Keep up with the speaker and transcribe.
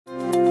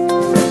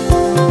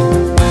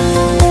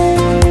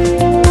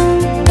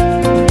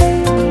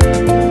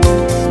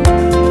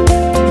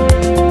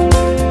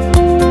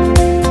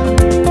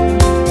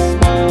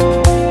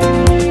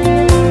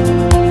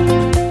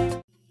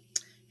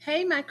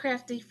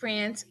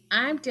friends.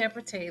 I'm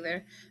Deborah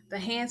Taylor, the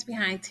hands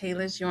behind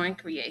Taylor's Yarn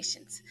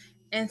Creations.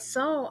 And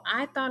so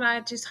I thought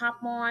I'd just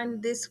hop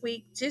on this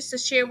week just to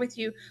share with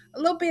you a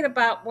little bit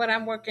about what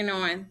I'm working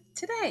on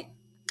today.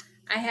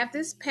 I have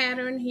this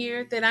pattern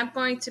here that I'm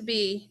going to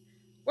be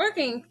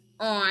working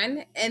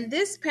on, and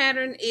this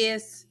pattern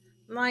is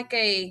like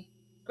a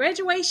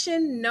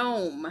graduation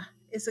gnome.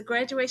 It's a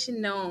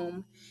graduation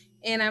gnome,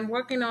 and I'm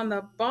working on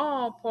the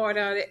ball part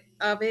of it.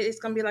 It's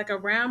going to be like a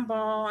round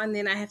ball, and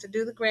then I have to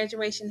do the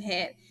graduation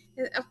hat.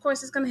 And of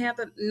course, it's going to have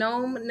the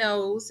gnome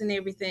nose and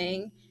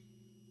everything.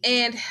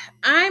 And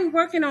I'm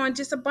working on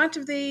just a bunch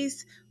of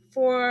these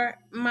for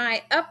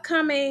my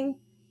upcoming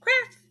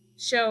craft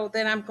show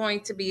that I'm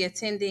going to be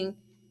attending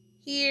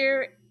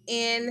here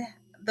in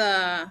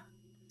the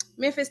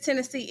Memphis,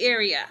 Tennessee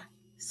area.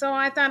 So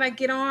I thought I'd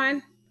get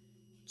on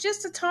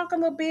just to talk a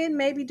little bit,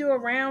 maybe do a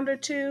round or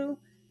two,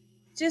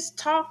 just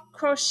talk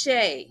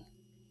crochet.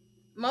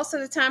 Most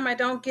of the time I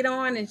don't get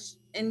on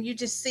and you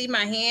just see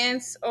my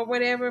hands or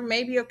whatever,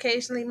 maybe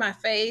occasionally my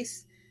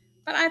face.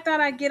 But I thought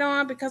I'd get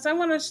on because I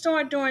want to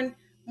start doing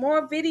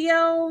more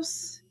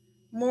videos,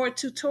 more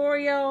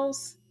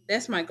tutorials.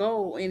 That's my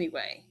goal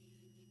anyway.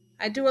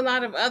 I do a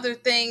lot of other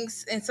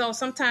things, and so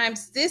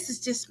sometimes this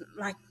is just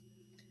like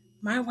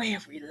my way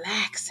of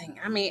relaxing.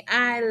 I mean,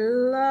 I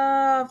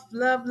love,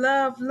 love,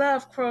 love,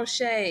 love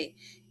crochet.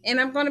 And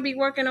I'm going to be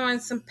working on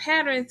some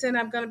patterns that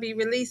I'm going to be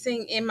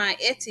releasing in my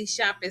Etsy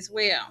shop as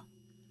well.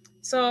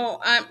 So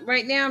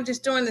right now I'm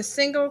just doing the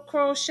single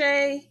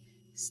crochet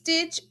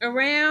stitch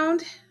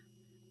around.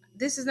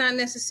 This is not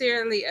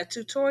necessarily a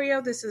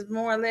tutorial. This is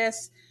more or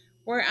less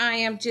where I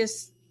am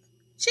just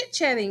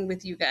chit-chatting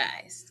with you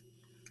guys.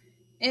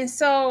 And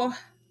so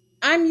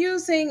I'm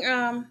using,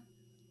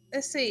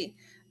 let's see,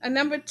 a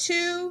number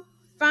 2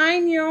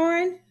 fine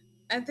yarn.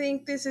 I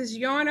think this is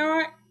Yarn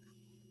Art.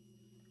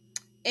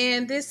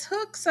 And this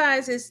hook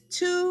size is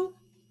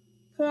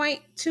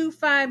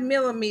 2.25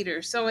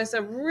 millimeters. So it's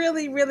a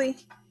really, really,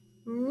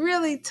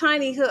 really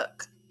tiny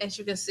hook, as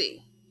you can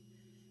see.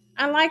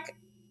 I like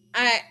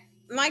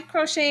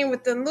crocheting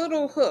with the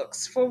little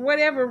hooks for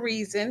whatever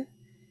reason.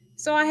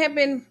 So I have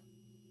been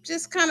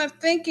just kind of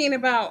thinking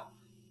about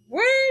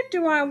where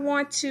do I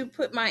want to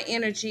put my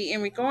energy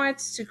in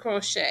regards to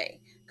crochet,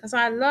 because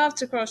I love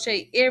to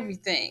crochet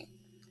everything.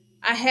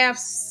 I have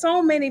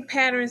so many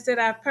patterns that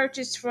I've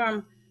purchased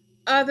from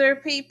other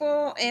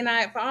people, and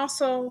I've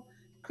also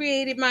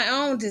created my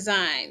own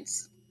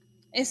designs.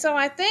 And so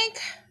I think,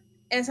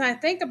 as I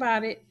think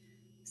about it,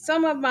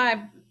 some of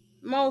my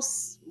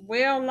most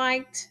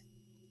well-liked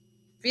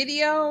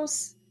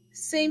videos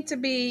seem to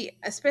be,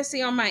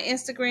 especially on my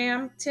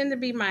Instagram, tend to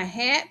be my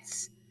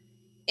hats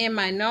and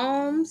my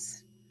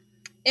gnomes.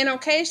 And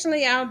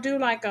occasionally I'll do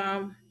like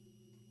I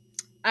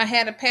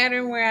had a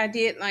pattern where I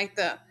did like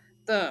the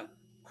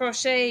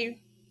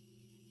crochet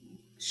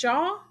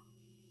shawl,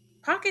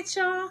 pocket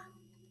shawl,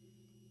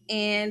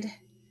 and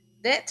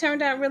that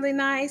turned out really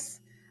nice.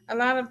 A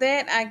lot of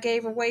that I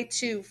gave away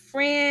to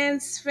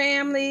friends,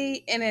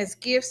 family, and as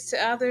gifts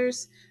to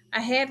others. I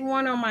had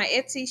one on my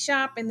Etsy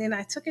shop, and then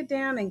I took it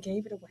down and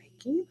gave it away.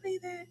 Can you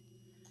believe that?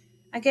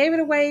 I gave it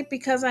away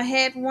because I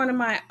had one of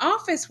my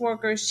office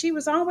workers. She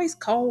was always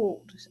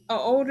cold, an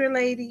older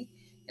lady,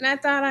 and I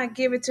thought I'd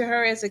give it to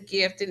her as a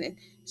gift, and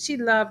she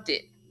loved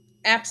it.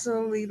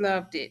 Absolutely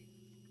loved it.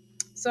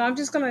 So I'm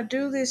just going to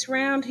do this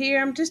round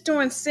here. I'm just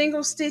doing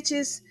single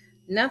stitches,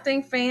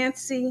 nothing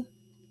fancy,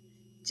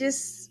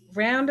 just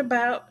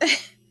roundabout.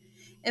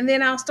 And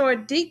then I'll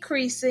start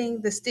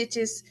decreasing the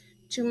stitches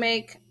to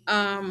make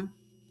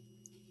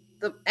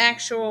the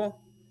actual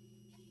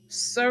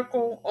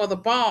circle or the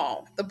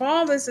ball. The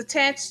ball is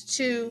attached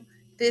to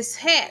this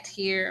hat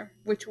here,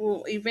 which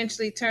will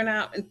eventually turn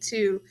out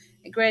into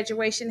a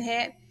graduation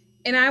hat.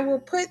 And I will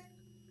put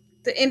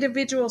the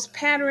individual's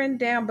pattern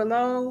down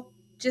below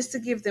just to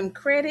give them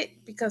credit,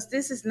 because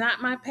this is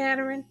not my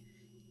pattern,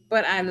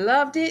 but I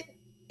loved it,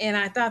 and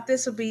I thought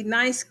this would be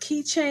nice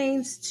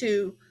keychains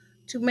to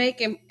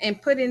make and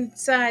put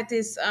inside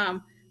this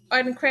art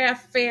and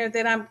craft fair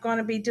that I'm going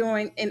to be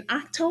doing in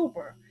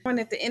October,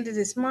 at the end of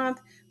this month.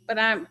 But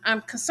I'm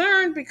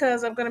concerned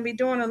because I'm going to be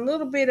doing a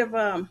little bit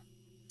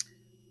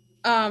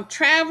of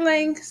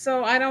traveling,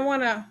 so I don't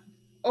want to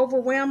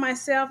overwhelm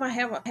myself. I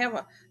have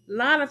a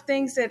lot of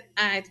things that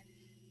I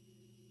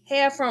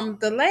have from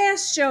the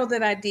last show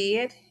that I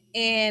did,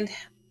 and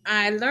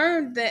I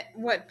learned that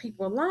what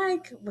people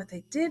like, what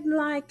they didn't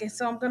like, and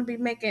so I'm going to be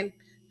making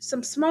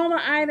some smaller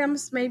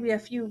items, maybe a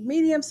few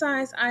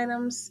medium-sized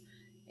items,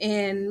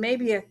 and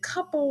maybe a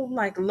couple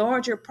like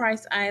larger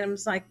price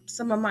items, like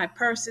some of my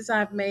purses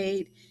I've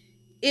made.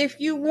 If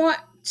you want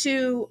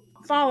to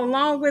follow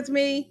along with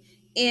me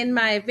in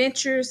my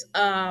adventures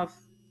of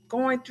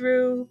going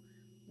through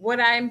what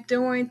I'm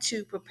doing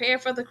to prepare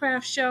for the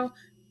craft show,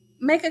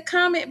 make a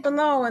comment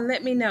below and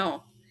let me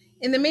know.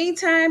 In the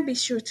meantime, be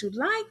sure to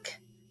like,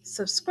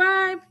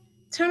 subscribe,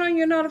 turn on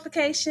your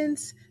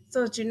notifications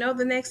so that you know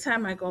the next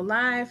time I go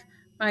live.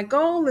 My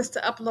goal is to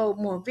upload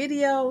more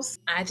videos.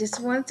 I just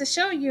wanted to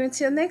show you.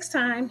 Until next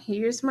time,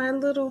 here's my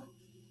little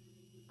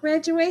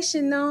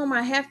graduation gnome.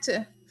 I have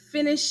to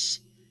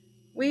finish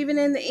weaving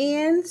in the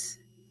ends.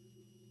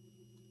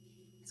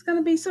 It's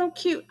gonna be so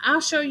cute.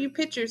 I'll show you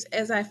pictures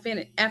as I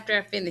finish after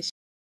I finish.